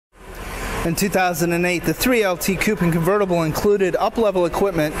In 2008, the 3LT Coupe and convertible included up-level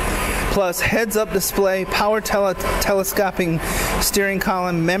equipment plus heads-up display, power telescoping steering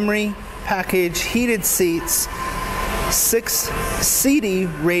column, memory package, heated seats, 6 CD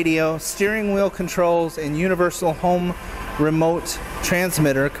radio, steering wheel controls, and universal home remote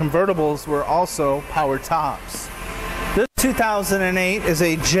transmitter. Convertibles were also power tops. This 2008 is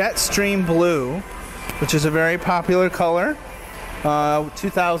a Jetstream Blue, which is a very popular color.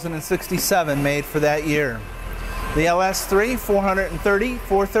 2067 made for that year. The LS3 430,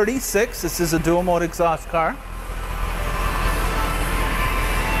 436. This is a dual mode exhaust car.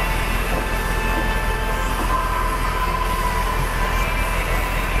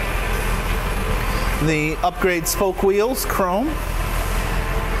 The upgrade spoke wheels, chrome.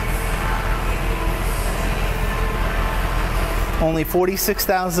 Only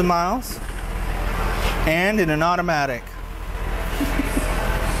 46,000 miles. And in an automatic.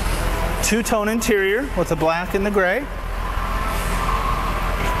 Two-tone interior with the black and the gray.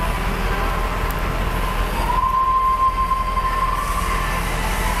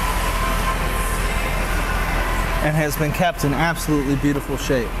 And has been kept in absolutely beautiful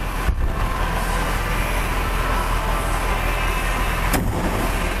shape.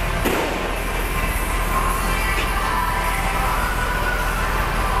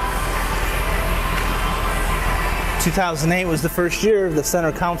 In 2008 was the first year of the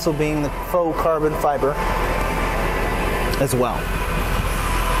center console being the faux carbon fiber as well.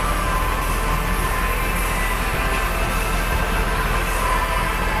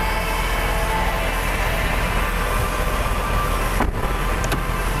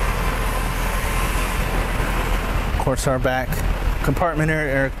 Of course, our back compartment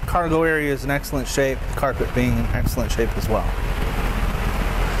area, or cargo area, is in excellent shape, the carpet being in excellent shape as well.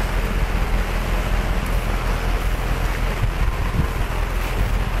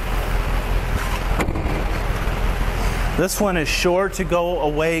 This one is sure to go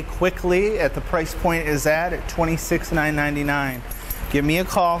away quickly at the price point is at $26,999. Give me a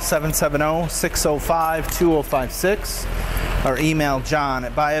call, 770-605-2056, or email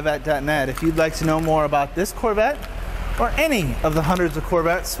john@buyavette.net if you'd like to know more about this Corvette or any of the hundreds of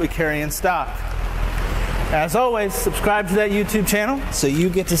Corvettes we carry in stock. As always, subscribe to that YouTube channel so you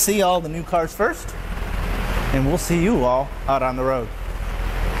get to see all the new cars first, and we'll see you all out on the road.